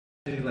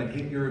like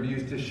get your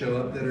reviews to show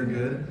up that are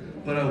good,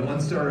 but a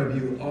 1-star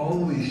review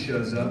always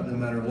shows up no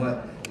matter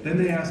what. Then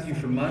they ask you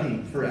for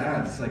money for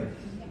ads. Like,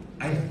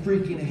 I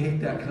freaking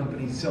hate that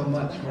company so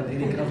much more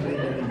than any company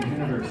in the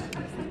universe.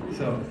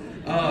 So,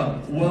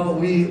 well,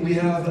 we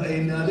have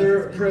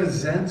another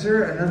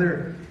presenter,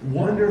 another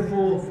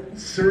wonderful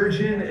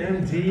surgeon,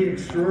 MD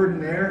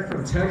extraordinaire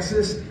from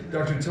Texas,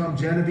 Dr. Tom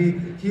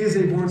Jeneby. He is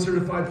a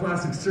board-certified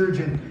plastic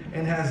surgeon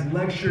and has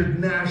lectured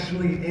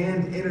nationally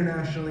and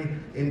internationally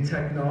in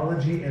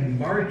technology and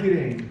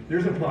marketing.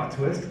 There's a plot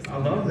twist. I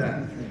love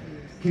that.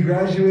 He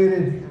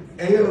graduated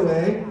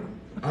AOA.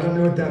 I don't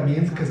know what that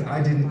means because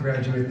I didn't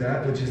graduate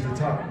that, which is the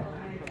top.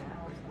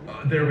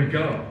 There we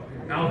go.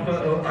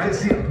 Alpha, I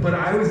see, but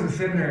I was in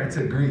seminary, I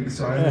took Greek,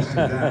 so I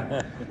understood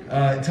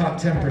that. Top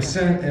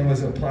 10% and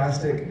was a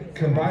plastic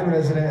combined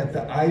resident at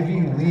the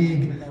Ivy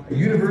League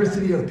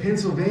University of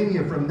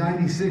Pennsylvania from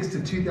 96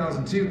 to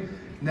 2002.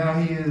 Now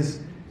he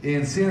is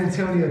in San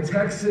Antonio,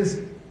 Texas.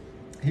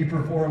 He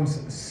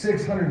performs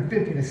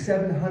 650 to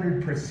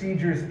 700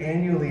 procedures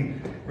annually,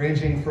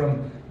 ranging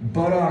from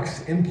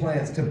buttocks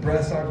implants to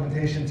breast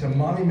augmentation to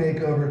mommy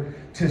makeover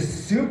to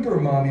super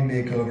mommy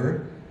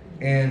makeover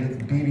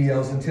and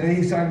BBLs. And today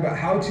he's talking about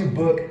how to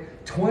book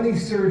 20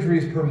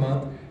 surgeries per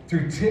month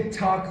through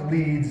TikTok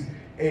leads,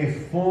 a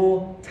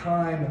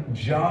full-time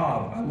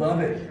job. I love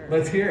it.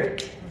 Let's hear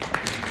it.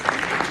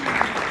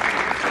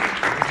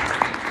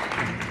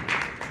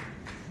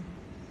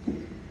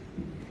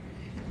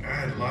 I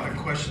had a lot of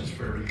questions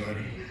for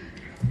everybody.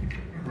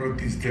 I wrote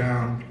these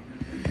down.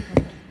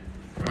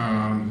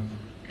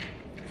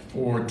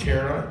 For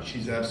Tara,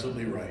 she's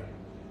absolutely right.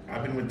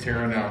 I've been with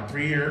Tara now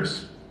 3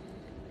 years.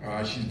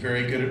 She's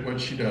very good at what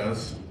she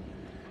does.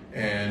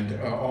 And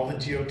all the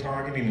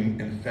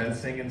geo-targeting and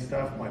fencing and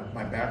stuff,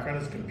 my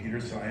background is computer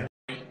science.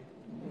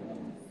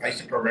 I used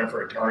to program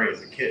for Atari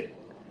as a kid.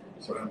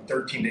 So when I'm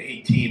 13 to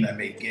 18, I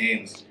made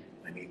games.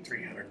 I made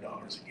 $300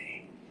 a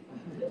game.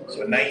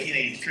 So in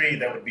 1983,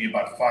 that would be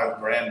about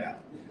 $5,000 now.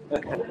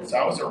 So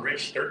I was a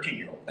rich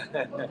 13-year-old.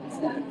 I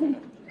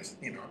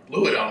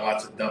blew it on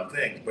lots of dumb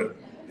things, but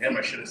damn,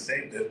 I should have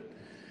saved it.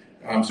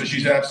 So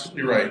she's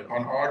absolutely right.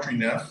 On Audrey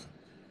Neff,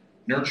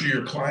 nurture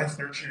your clients,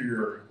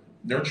 nurture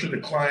the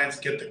clients,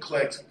 get the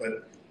clicks.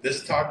 But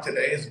this talk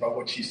today is about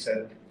what she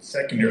said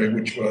secondary,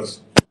 which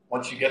was,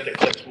 once you get the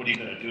clicks, what are you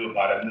going to do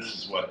about it? And this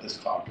is what this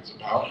talk is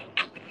about.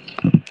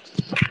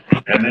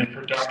 And then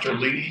for Dr.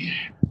 Lee,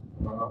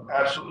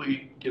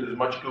 absolutely get as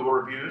much Google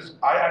reviews.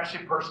 I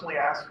actually personally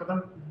ask for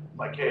them.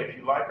 Like, hey, if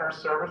you like our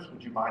service,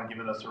 would you mind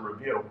giving us a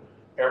review?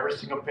 Every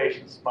single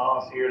patient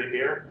smiles ear to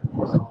ear. Of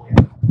course,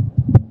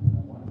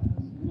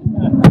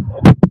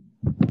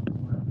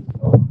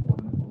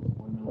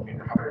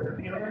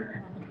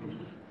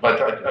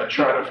 but I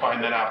try to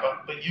find that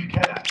out. But you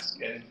can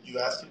ask, and you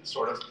ask it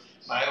sort of.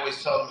 I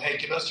always tell them, hey,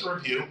 give us a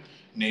review,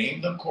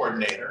 name the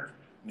coordinator,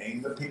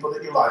 name the people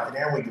that you like in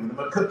there, and we give them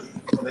a cookie.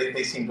 So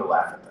they seem to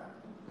laugh at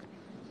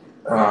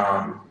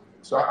that.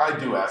 So I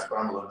do ask, but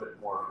I'm a little bit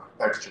more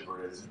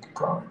extroverted, as you can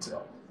probably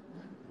tell.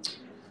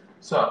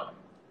 So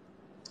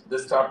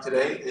this talk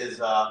today is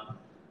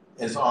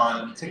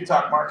on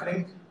TikTok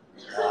marketing.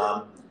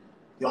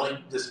 The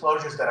only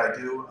disclosures that I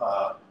do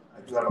have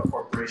a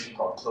corporation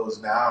called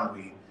Close Now,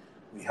 and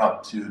we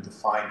help to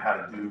define how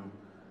to do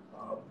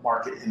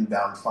market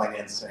inbound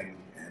financing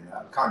and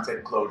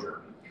content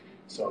closure.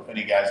 So if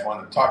any guys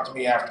want to talk to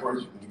me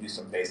afterwards, we can give you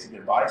some basic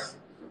advice.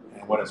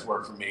 And what has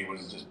worked for me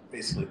was just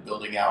basically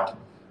building out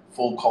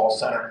full call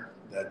center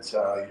that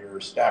your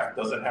staff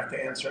doesn't have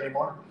to answer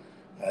anymore,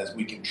 as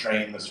we can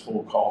train this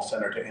full call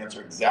center to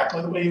answer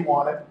exactly the way you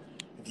want it.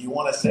 If you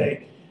want to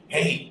say,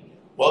 hey,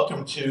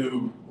 welcome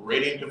to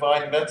Radiant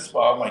Divine Med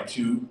Spa, my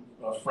two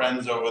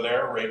friends over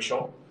there,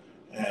 Rachel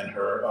and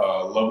her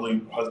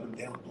lovely husband,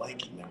 Dan,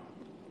 blanking now.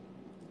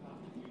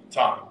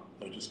 Tom,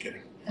 no, just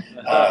kidding.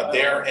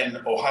 There in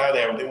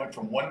Ohio, they went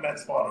from 1 med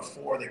spa to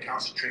 4. They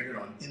concentrated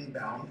on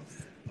inbound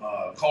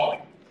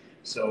calling.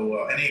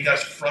 So any of you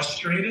guys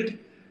frustrated,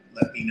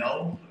 let me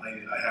know.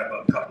 I have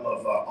a couple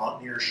of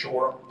on near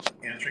shore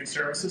answering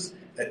services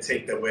that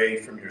take away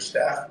from your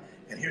staff.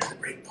 And here's the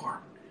great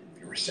part.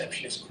 If your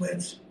receptionist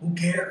quits, who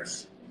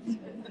cares?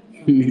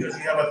 Because you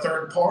have a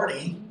third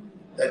party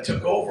that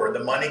took over.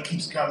 The money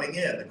keeps coming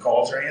in. The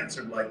calls are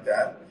answered like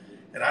that.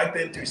 And I've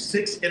been through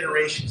 6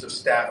 iterations of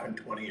staff in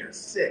 20 years.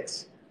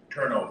 6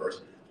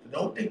 turnovers. But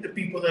don't think the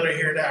people that are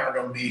here now are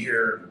going to be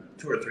here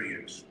 2 or 3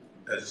 years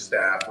as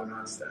staff or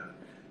non-staff.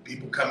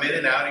 People come in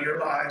and out of your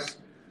lives.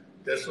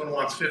 This one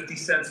wants 50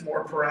 cents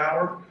more per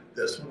hour.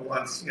 This one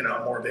wants,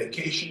 more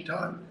vacation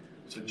time.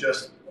 So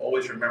just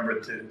always remember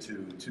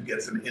to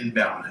get some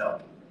inbound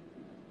help.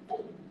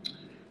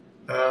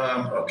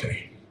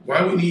 Okay.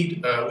 Why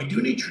we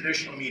do need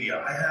traditional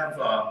media. I have,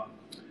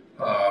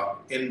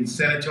 in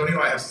San Antonio,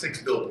 I have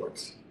 6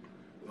 billboards.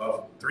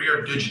 3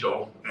 are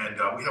digital, and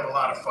we have a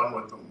lot of fun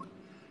with them.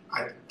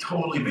 I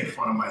totally make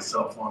fun of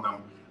myself on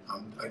them.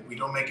 We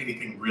don't make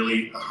anything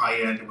really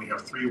high end, and we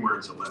have 3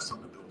 words or less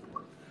on the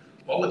billboard.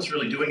 All it's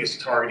really doing is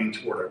targeting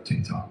toward our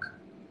TikTok.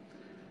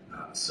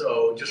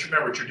 So just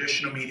remember,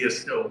 traditional media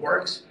still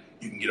works.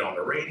 You can get on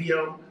the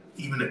radio,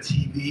 even a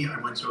TV.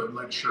 I went to a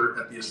lecture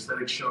at the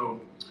aesthetic show,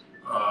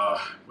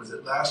 was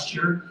it last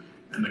year?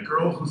 And the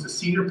girl who's the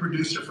senior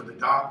producer for the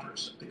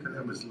doctors, I think her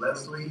name was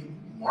Leslie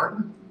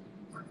Martin.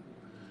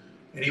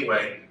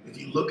 Anyway, if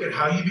you look at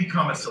how you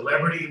become a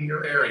celebrity in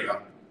your area,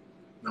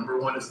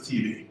 number 1 is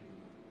TV.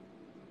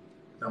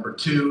 Number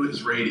 2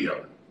 is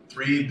radio.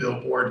 3,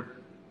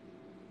 billboard.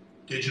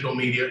 Digital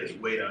media is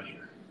way down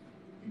here.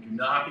 You do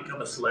not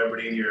become a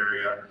celebrity in your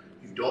area.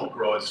 You don't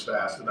grow as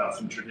fast without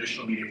some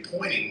traditional media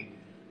pointing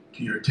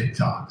to your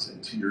TikToks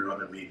and to your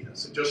other media.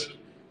 So just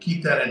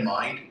keep that in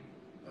mind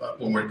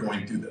when we're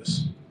going through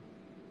this.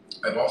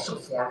 I've also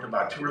formed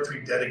about 2 or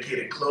 3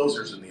 dedicated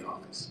closers in the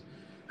office.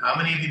 How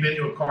many of you been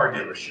to a car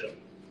dealership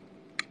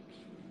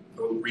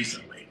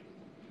recently?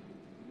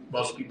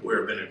 Most people here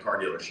have been in a car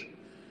dealership.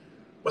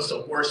 What's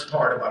the worst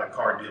part about a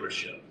car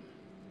dealership?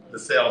 The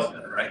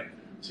salesman, right?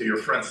 So your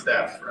front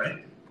staff,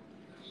 right?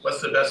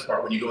 What's the best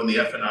part? When you go in the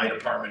F&I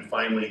department,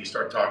 finally you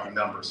start talking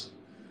numbers.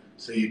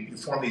 So you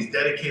form these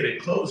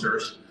dedicated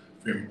closers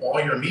from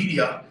all your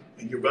media,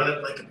 and you run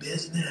it like a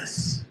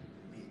business.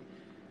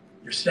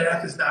 Your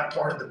staff is not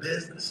part of the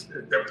business.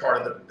 They're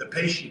part of the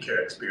patient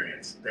care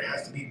experience. There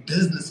has to be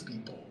business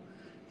people.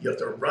 You have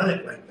to run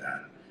it like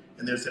that.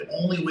 And there's the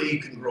only way you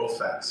can grow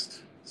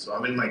fast. So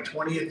I'm in my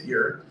 20th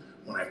year.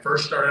 When I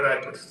first started, I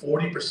put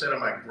 40% of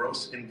my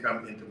gross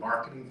income into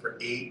marketing for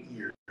 8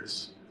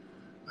 years.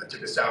 I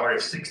took a salary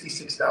of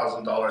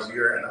 $66,000 a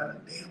year, and I'm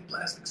a damn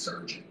plastic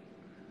surgeon.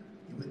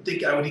 You would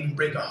think I would even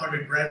break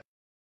 100 grand.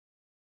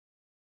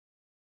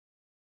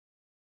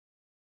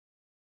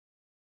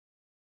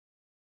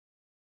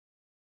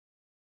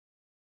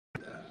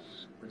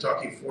 We're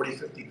talking 40,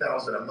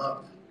 50,000 a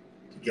month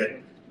to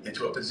get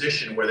into a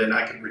position where then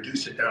I can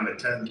reduce it down to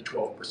 10 to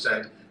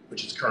 12%,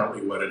 which is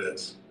currently what it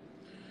is.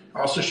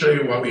 I'll also show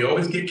you why we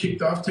always get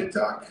kicked off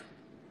TikTok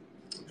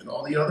and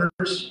all the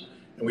others,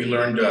 and we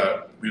learned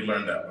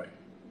that way.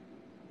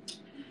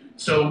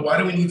 So why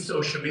do we need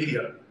social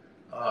media?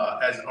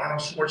 As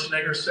Arnold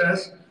Schwarzenegger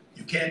says,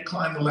 you can't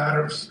climb the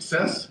ladder of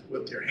success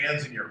with your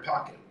hands in your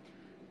pocket.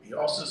 He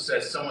also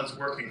says someone's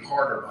working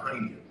harder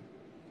behind you.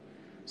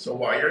 So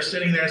while you're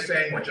sitting there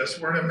saying, well, just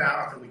word of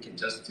mouth, and we can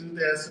just do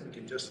this, and we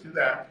can just do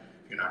that,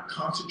 if you're not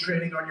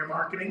concentrating on your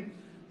marketing,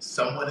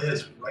 someone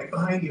is right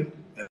behind you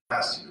and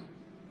asks you.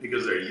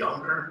 Because they're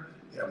younger,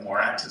 they have more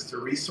access to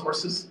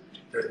resources,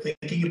 they're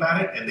thinking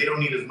about it, and they don't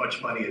need as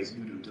much money as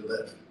you do to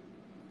live.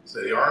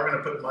 So they are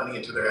going to put money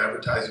into their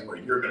advertising where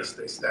you're going to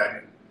stay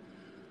stagnant.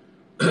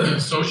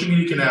 Social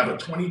media can have a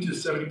 20 to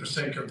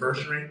 70%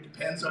 conversion rate,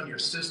 depends on your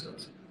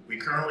systems. We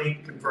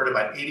currently convert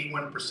about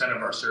 81%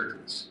 of our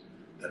surgeries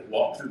that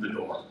walk through the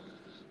door,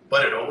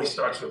 but it always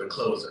starts with a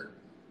closer.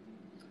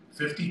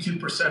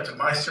 52% of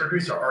my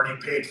surgeries are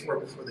already paid for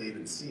before they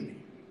even see me,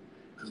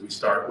 because we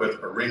start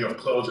with a ring of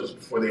closers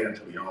before they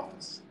enter the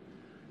office.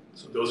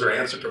 So those are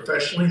answered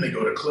professionally, and they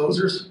go to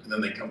closers, and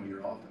then they come to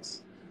your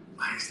office.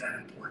 Why is that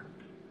important?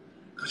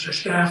 Because your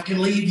staff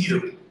can leave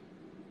you,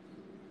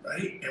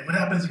 right? And what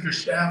happens if your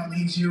staff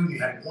leaves you and you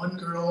had one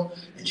girl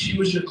and she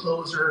was your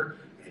closer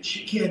and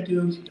she can't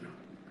do,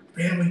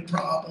 family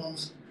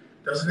problems,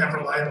 doesn't have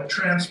reliable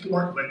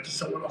transport, went to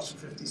someone else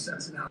for 50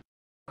 cents an hour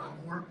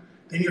more,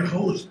 then you're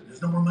hosed.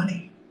 There's no more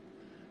money.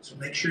 So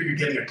make sure you're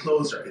getting a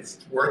closer. It's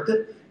worth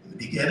it. In the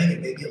beginning,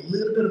 it may be a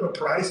little bit of a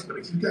price, but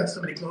if you've got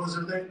somebody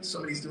closer there,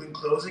 somebody's doing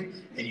closing,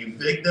 and you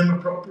vig them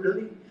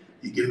appropriately,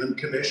 you give them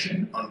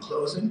commission on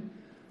closing,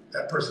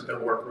 that person's going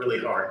to work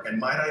really hard. And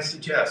might I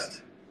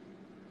suggest,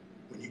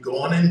 when you go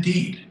on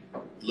Indeed,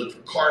 you look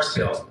for car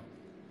salesmen.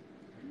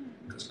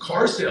 Because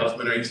car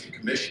salesmen are used to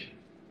commission.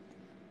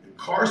 And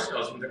car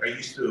salesmen are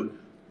used to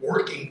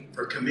working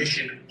for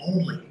commission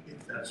only,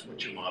 if that's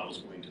what your model is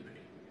going to be.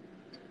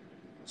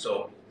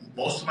 So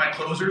most of my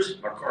closers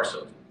are car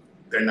salesmen.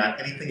 They're not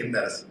anything in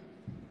medicine.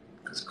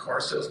 Because car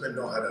salesmen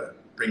know how to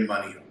bring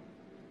money in.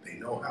 They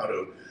know how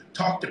to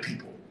talk to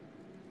people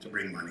to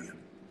bring money in.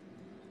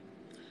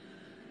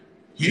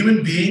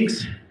 Human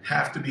beings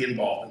have to be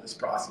involved in this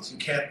process. You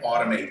can't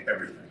automate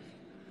everything,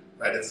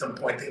 right? At some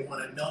point, they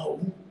want to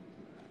know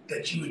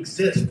that you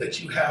exist,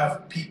 that you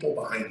have people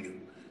behind you,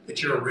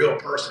 that you're a real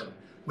person.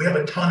 We have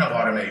a ton of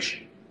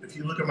automation. If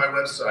you look at my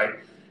website,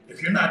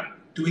 if you're not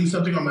doing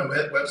something on my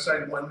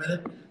website in 1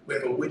 minute, we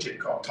have a widget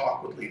called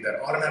Talk with Lee that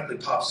automatically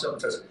pops up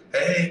and says,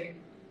 hey,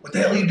 what the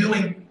hell are you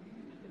doing?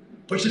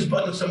 Push this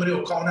button, somebody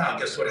will call now.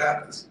 Guess what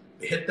happens?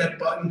 They hit that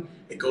button,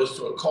 it goes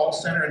to a call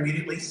center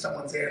immediately.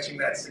 Someone's answering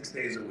that 6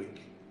 days a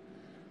week.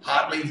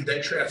 Hot leads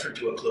then transferred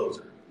to a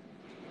closer.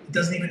 It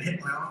doesn't even hit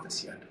my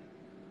office yet.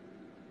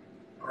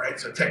 All right,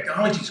 so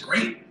technology's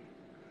great,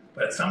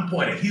 but at some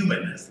point a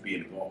human has to be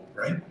involved,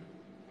 right?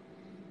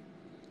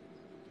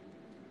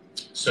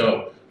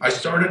 So I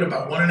started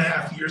about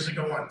 1.5 years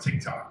ago on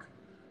TikTok.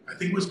 I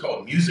think it was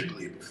called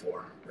Musical.ly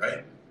before,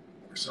 right?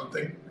 Or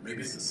something, or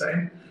maybe it's the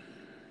same.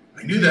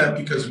 I knew that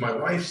because my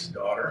wife's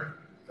daughter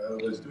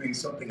was doing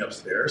something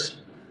upstairs,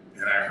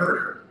 and I heard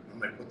her. I'm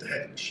like, what the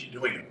heck is she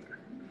doing up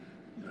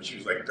there? She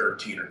was like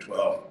 13 or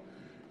 12.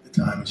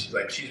 the time, and she's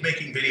like, she's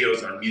making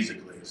videos on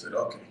Musical.ly. I said,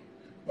 okay.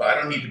 Well, I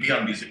don't need to be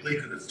on Musical.ly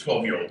because it's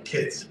 12-year-old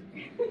kids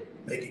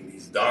making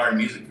these darn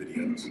music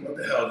videos. What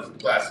the hell does the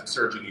plastic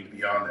surgeon need to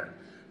be on there?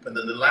 But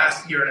then the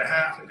last year and a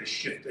half, it has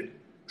shifted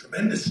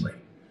tremendously.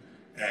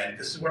 And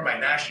this is where my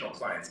national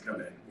clients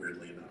come in,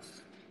 weirdly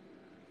enough.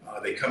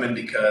 They come in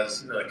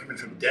because they come in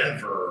from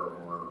Denver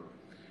or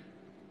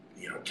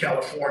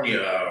California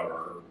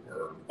or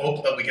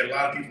Oklahoma. We get a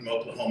lot of people from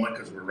Oklahoma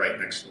because we're right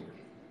next door.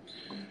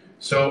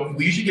 So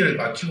we usually get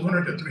about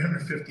 200 to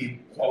 350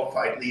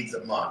 qualified leads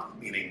a month,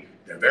 meaning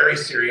they're very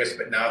serious,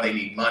 but now they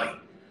need money.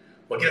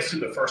 Well, guess who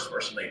the first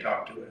person they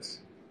talk to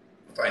is?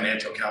 A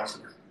financial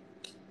counselor.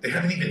 They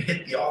haven't even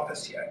hit the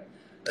office yet.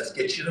 Let's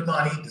get you the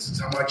money. This is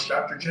how much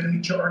Dr.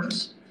 Jeneby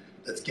charges.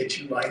 Let's get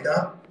you lined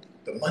up.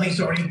 The money's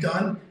already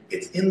done.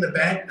 It's in the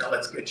bank. Now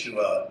let's get you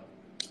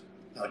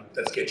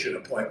an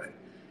appointment.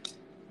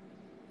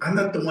 I'm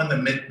not the one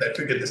that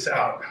figured this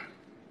out.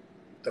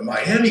 The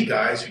Miami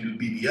guys who do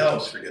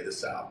BBLs figured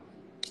this out.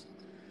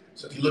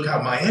 So if you look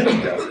how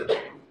Miami does it,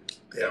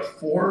 they have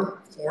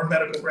four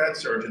medical grad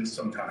surgeons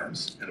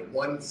sometimes and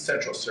one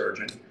central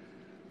surgeon.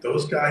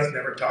 Those guys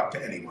never talk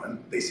to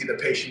anyone. They see the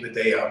patient the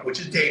day of, which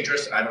is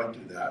dangerous. I don't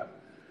do that.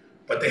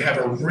 But they have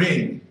a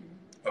ring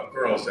of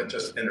girls that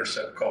just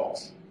intercept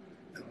calls.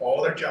 And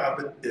all their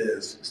job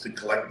is to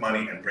collect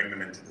money and bring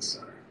them into the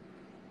center.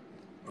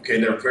 Okay,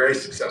 and they're very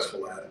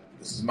successful at it.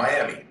 This is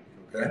Miami,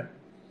 okay?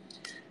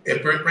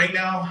 Right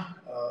now,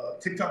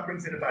 TikTok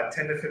brings in about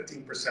 10 to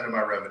 15% of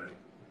my revenue,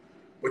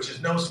 which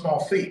is no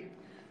small feat.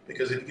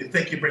 Because if you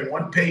think you bring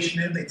one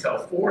patient in, they tell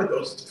four,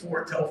 those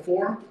four tell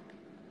four,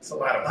 it's a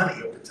lot of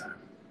money over time,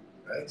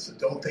 right? So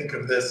don't think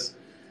of this.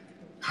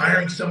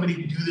 Hiring somebody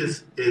to do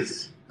this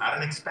is not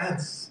an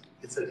expense.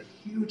 It's a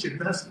huge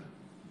investment.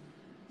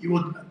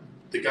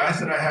 The guys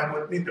that I have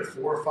with me, the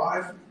 4 or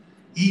 5,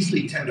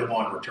 easily 10 to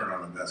 1 return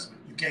on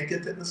investment. You can't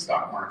get that in the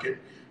stock market.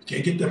 You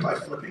can't get that by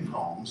flipping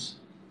homes.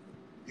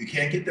 You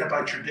can't get that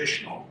by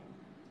traditional.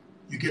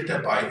 You get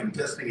that by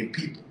investing in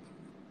people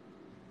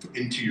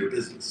into your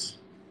business.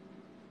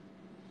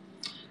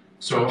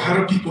 So how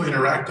do people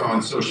interact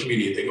on social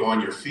media? They go on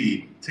your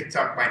feed.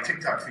 My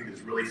TikTok feed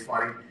is really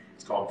funny.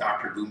 It's called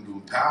Dr. Boom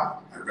Boom Pow.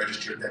 I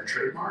registered that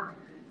trademark.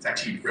 It's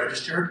actually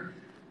registered.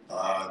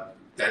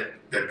 That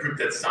group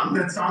that sung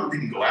that song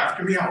didn't go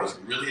after me. I was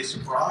really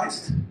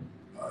surprised.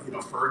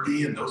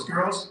 Fergie and those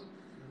girls,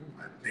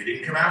 they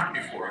didn't come after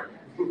me for it.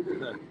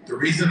 The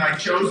reason I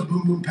chose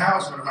Boom Boom Pow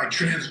is one of my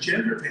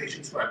transgender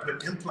patients who I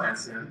put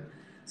implants in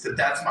said,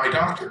 that's my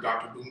doctor,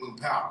 Dr. Boom Boom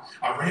Pow.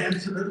 I ran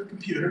to the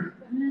computer,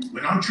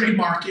 went on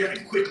Trademarkia,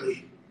 and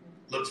quickly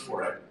looked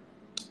for it.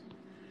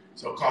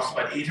 So it costs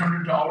about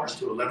 $800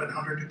 to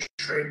 $1,100 to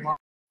trademark,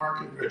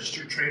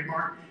 registered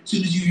trademark. As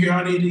soon as you hear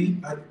an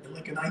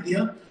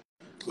idea,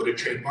 go to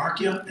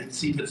Trademarkia and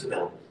see if it's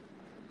available.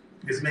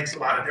 Because it makes a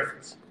lot of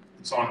difference.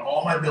 It's on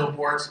all my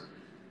billboards.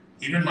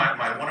 Even one of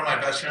my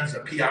best friends, a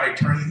PI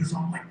attorney, who's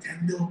on like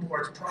 10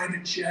 billboards,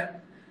 private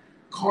jet,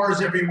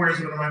 cars everywhere.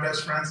 He's one of my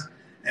best friends.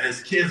 And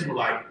his kids were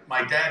like,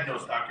 my dad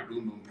knows Dr.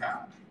 Boom Boom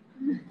Pow.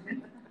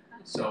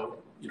 So,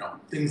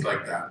 things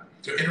like that.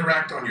 So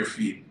interact on your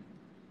feed.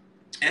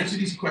 Answer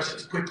these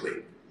questions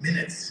quickly.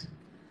 Minutes.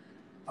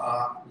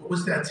 What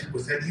was that?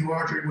 Was that you,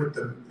 Audrey, with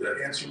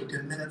the answer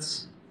within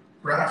minutes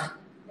graph?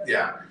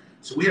 Yeah.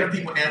 So we have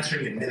people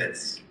answering in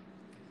minutes.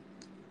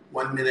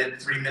 1 minute,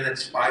 3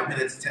 minutes, 5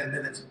 minutes, 10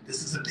 minutes.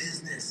 This is a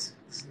business.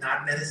 This is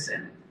not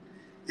medicine.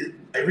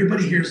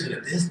 Everybody here is in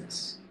a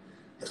business.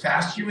 The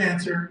faster you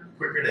answer, the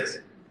quicker it is.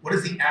 What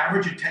is the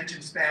average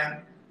attention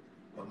span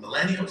of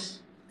millennials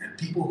and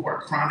people who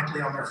are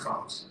chronically on their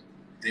phones?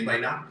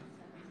 Anybody know?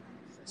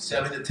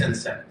 7 to 10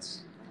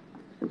 seconds.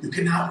 You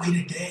cannot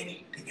wait a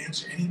day to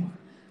answer anyone.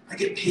 I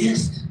get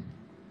pissed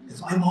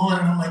if I'm on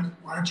and I'm like,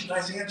 why aren't you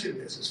guys answering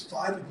this? There's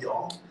 5 of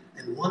y'all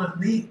and 1 of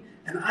me,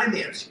 and I'm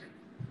answering.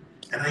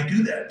 And I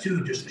do that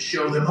too, just to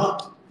show them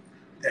up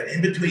that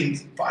in between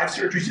 5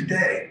 surgeries a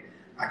day,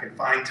 I can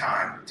find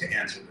time to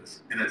answer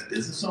this. And as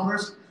business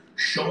owners,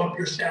 show up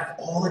your staff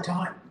all the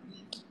time.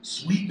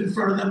 Sweep in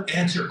front of them,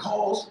 answer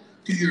calls,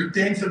 do your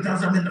thing.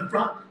 Sometimes I'm in the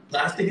front,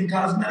 plastic and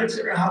cosmetics,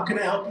 or how can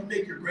I help you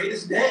make your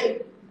greatest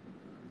day?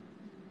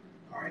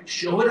 All right,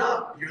 show it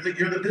up. You're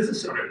the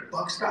business owner.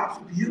 Buck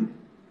stops with you.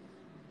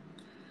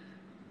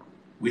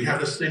 We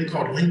have this thing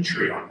called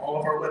Linktree on all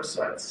of our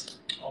websites,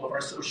 all of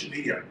our social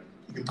media.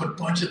 You can put a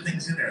bunch of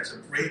things in there. It's a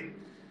great,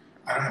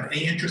 I don't have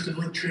any interest in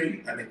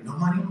Linktree. I make no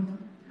money on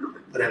them.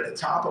 But at the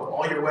top of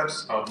all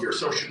your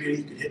social media,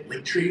 you can hit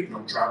Linktree and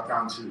it'll drop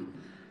down to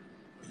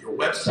your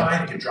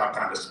website. It can drop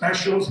down to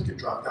specials. It can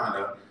drop down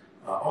to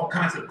all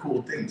kinds of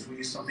cool things. We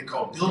use something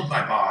called Build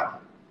My Mod,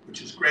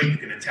 which is great. You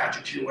can attach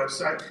it to your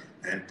website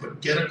and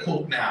put Get a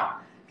Quote Now.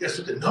 Guess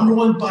what the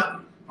 #1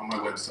 button on my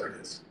website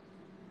is?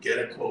 Get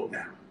a Quote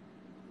Now.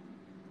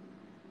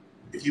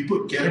 If you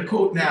put Get a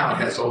Quote Now, it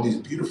has all these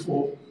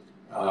beautiful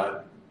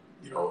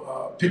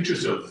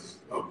pictures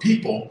of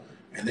people,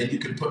 and then you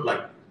can put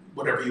like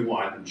whatever you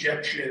want,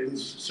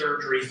 injections,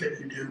 surgeries that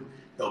you do.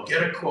 They'll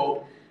get a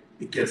quote.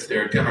 It gets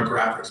their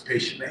demographics,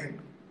 patient name,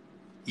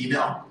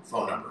 email,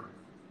 phone number.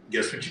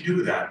 Guess what you do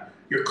with that?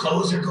 Your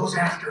closer goes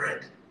after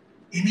it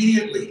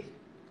immediately.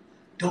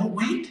 Don't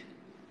wait.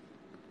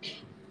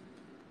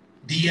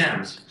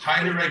 DMs,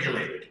 highly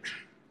regulated.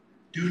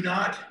 Do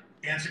not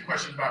answer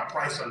questions about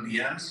price on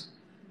DMs.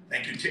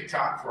 Thank you,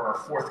 TikTok, for our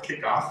 4th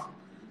kickoff.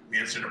 We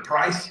answered a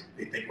price.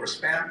 They think we're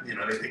spam.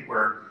 They think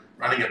we're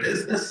running a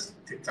business.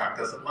 TikTok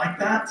doesn't like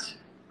that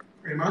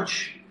very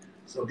much.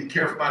 So be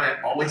careful about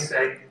it. Always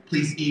say,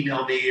 please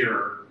email me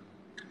or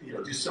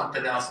do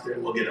something else,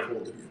 then we'll get a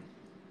hold of you.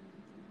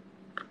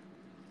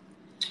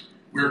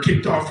 We were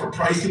kicked off for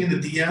pricing in the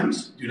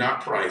DMs. Do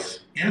not price.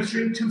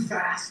 Answering too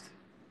fast.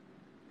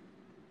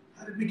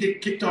 How did we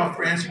get kicked off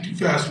for answering too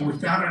fast? Well, we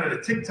found out at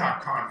a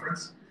TikTok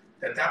conference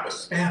that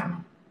was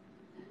spam.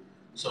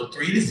 So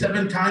 3 to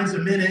 7 times a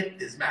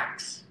minute is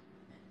max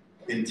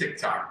in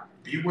TikTok.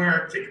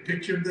 Beware, take a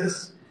picture of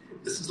this.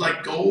 This is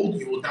like gold.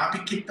 You will not be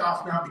kicked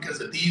off now because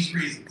of these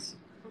reasons.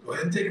 Go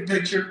ahead and take a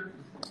picture.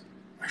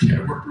 Actually, I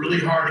worked really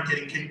hard at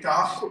getting kicked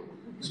off,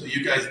 so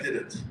you guys did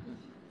it.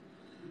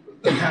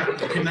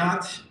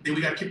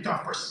 We got kicked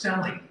off for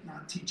selling,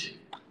 not teaching.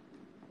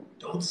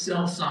 Don't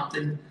sell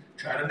something.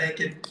 Try to make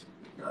it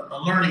a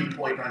learning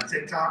point on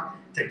TikTok.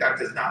 TikTok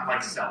does not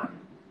like selling.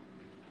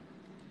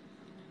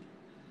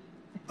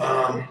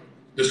 The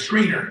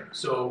screener.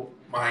 So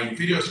my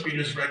video screener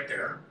is right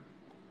there.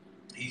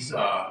 He's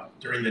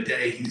during the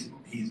day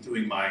he's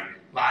doing my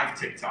live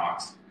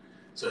TikToks.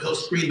 So he'll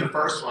screen the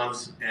first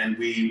ones, and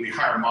we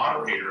hire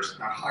moderators,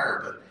 not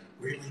hire, but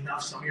weirdly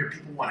enough, some of your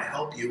people want to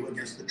help you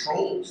against the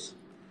trolls.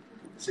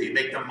 So you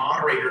make them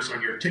moderators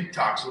on your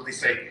TikToks. So they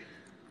say,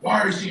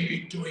 why is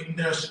he doing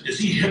this? Is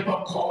he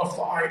HIPAA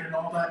qualified and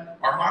all that?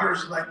 Our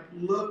moderators are like,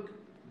 look,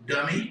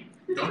 dummy,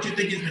 don't you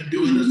think he's been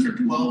doing this for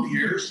 12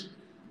 years?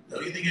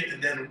 Don't you think it?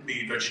 And then we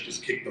eventually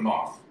just kick them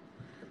off.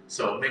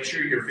 So make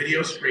sure your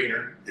video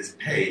screener is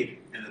paid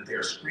and that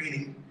they're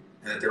screening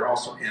and that they're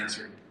also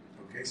answering.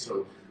 Okay,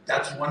 so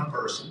that's one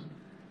person.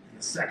 And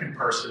the second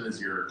person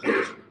is your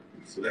closer.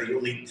 So that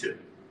you'll need 2.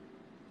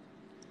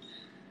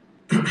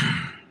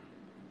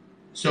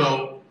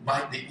 So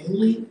the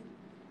only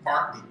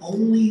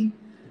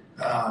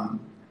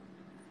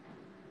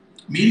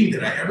meeting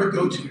that I ever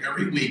go to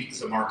every week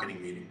is a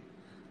marketing meeting.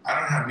 I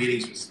don't have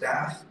meetings with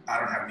staff. I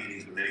don't have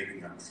meetings with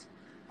anything else.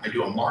 I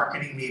do a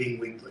marketing meeting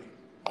weekly.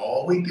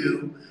 All we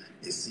do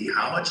is see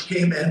how much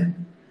came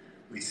in.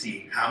 We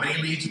see how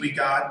many leads we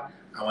got.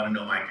 I want to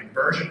know my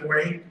conversion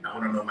rate. I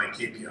want to know my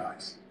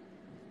KPIs.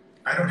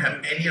 I don't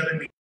have any other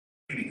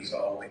meetings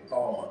all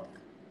month.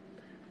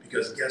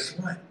 Because guess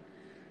what?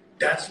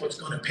 That's what's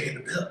going to pay the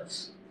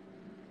bills.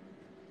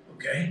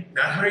 Okay?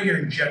 Not how your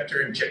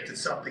injector injected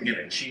something in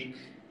a cheek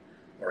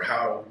or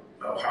how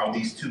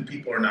these 2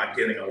 people are not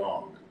getting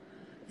along.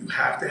 You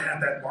have to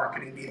have that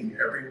marketing meeting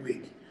every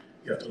week.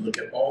 You have to look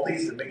at all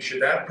these and make sure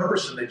that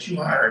person that you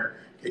hired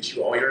gets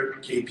you all your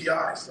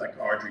KPIs, like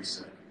Audrey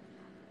said.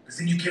 Because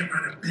then you can't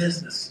run a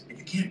business and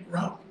you can't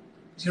grow.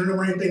 Because you don't know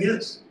where anything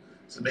is.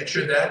 So make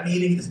sure that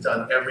meeting is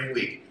done every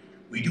week.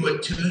 We do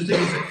it Tuesdays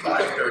at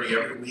 5:30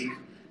 every week.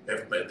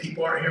 If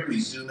people aren't here, we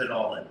Zoom it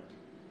all in.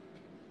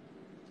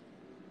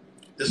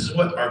 This is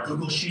what our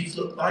Google Sheets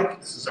look like.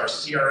 This is our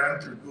CRM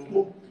through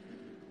Google.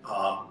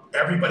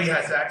 Everybody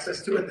has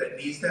access to it that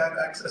needs to have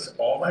access.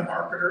 All my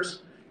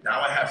marketers. Now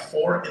I have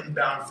 4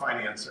 inbound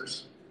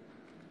financiers.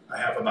 I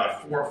have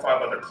about 4 or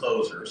 5 other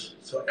closers.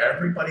 So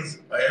everybody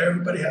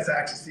has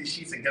access to these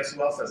sheets, and guess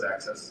who else has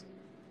access?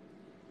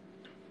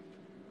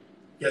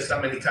 Guess how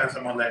many times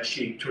I'm on that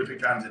sheet? 2 or 3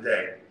 times a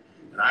day.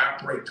 And I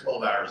operate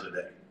 12 hours a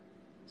day.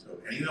 So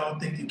any of y'all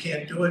think you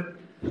can't do it?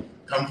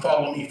 Come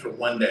follow me for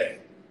 1 day.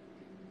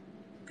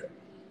 Okay.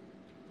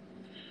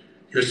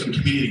 Here's some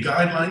community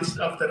guidelines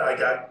stuff that I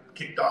got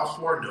kicked off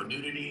for. No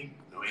nudity,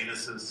 no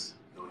anuses,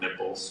 no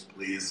nipples,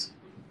 please.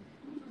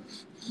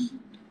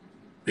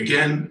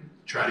 Again,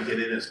 try to get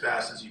in as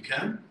fast as you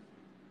can.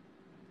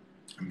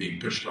 I'm being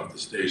pushed off the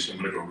stage, so I'm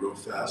going to go real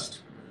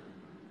fast.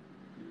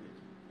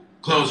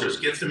 Closers,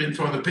 get some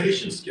info on the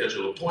patient,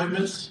 schedule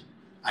appointments.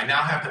 I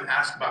now have them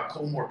ask about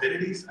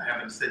comorbidities. I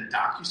have them send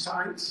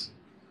DocuSigns.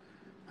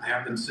 I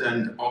have them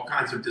send all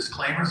kinds of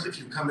disclaimers. If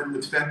you come in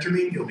with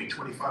phentermine, you'll be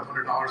 $2,500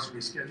 to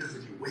reschedule because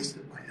you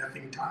wasted my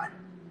effing time.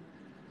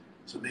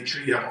 So make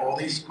sure you have all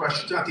these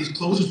questions out. These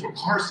closers were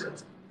car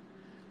salesmen,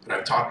 but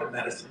I've taught them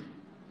medicine.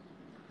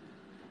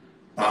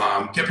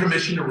 Get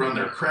permission to run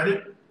their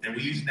credit, and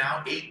we use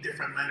now 8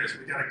 different lenders.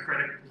 We got a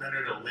credit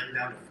lender to lend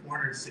down to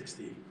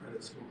 460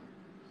 credit score.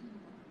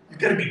 You've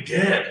got to be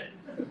dead.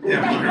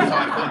 Yeah, under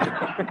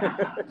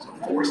 500. So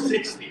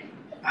 460.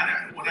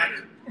 I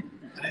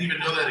didn't even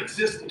know that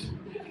existed.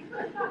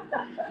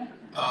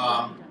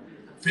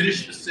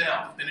 Finish the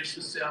sale. Finish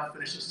the sale.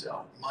 Finish the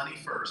sale. Money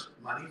first.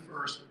 Money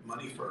first.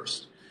 Money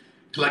first.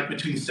 Collect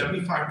between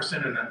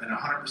 75% and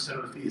 100%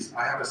 of the fees.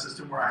 I have a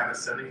system where I have a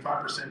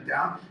 75%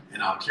 down,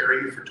 and I'll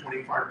carry you for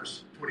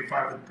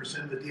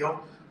 25% of the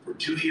deal for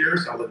 2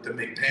 years. I'll let them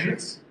make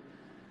payments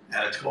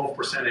at a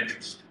 12%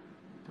 interest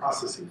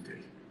processing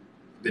fee.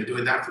 I've been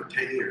doing that for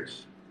 10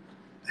 years.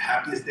 The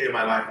happiest day of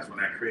my life is when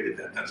I created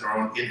that. That's our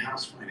own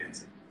in-house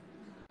financing.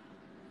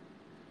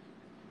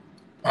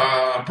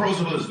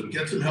 Pros of wisdom: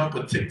 get some help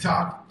with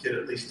TikTok. Get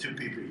at least 2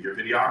 people, your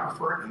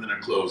videographer and then a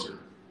closer.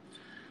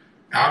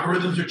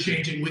 Algorithms are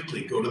changing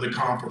weekly. Go to the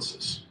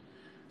conferences.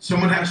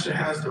 Someone has to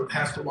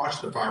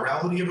watch the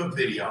virality of a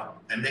video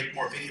and make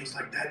more videos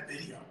like that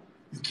video.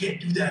 You can't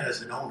do that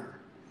as an owner.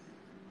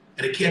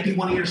 And it can't be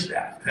one of your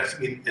staff. It has to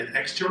be an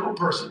external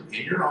person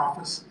in your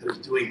office that is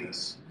doing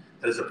this,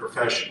 that is a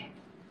professional.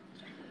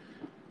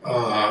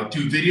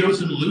 Do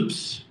videos in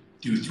loops.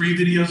 Do 3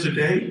 videos a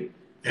day.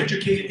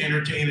 Educate,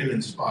 entertain, and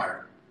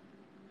inspire.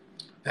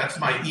 That's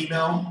my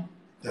email.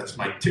 That's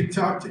my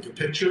TikTok. Take a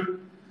picture.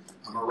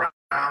 I'm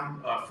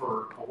around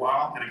for a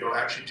while. I'm going to go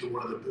actually to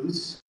one of the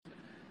booths.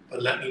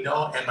 But let me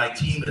know. And my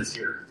team is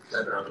here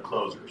that are the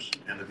closers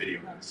and the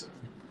video guys. So,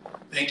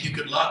 thank you.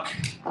 Good luck.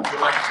 Good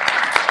luck.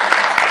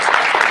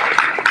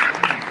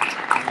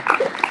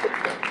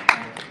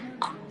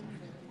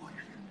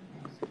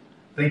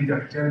 Thank you,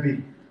 Dr.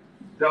 Jeneby.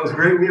 That was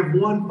great. We have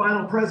one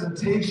final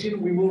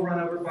presentation. We will run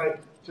over by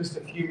just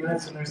a few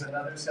minutes, and there's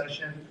another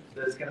session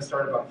that's going to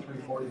start about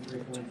 3:40,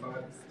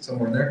 3:45,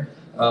 somewhere in there.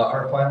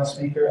 Our final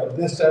speaker of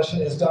this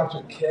session is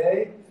Dr.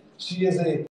 Kay. She is a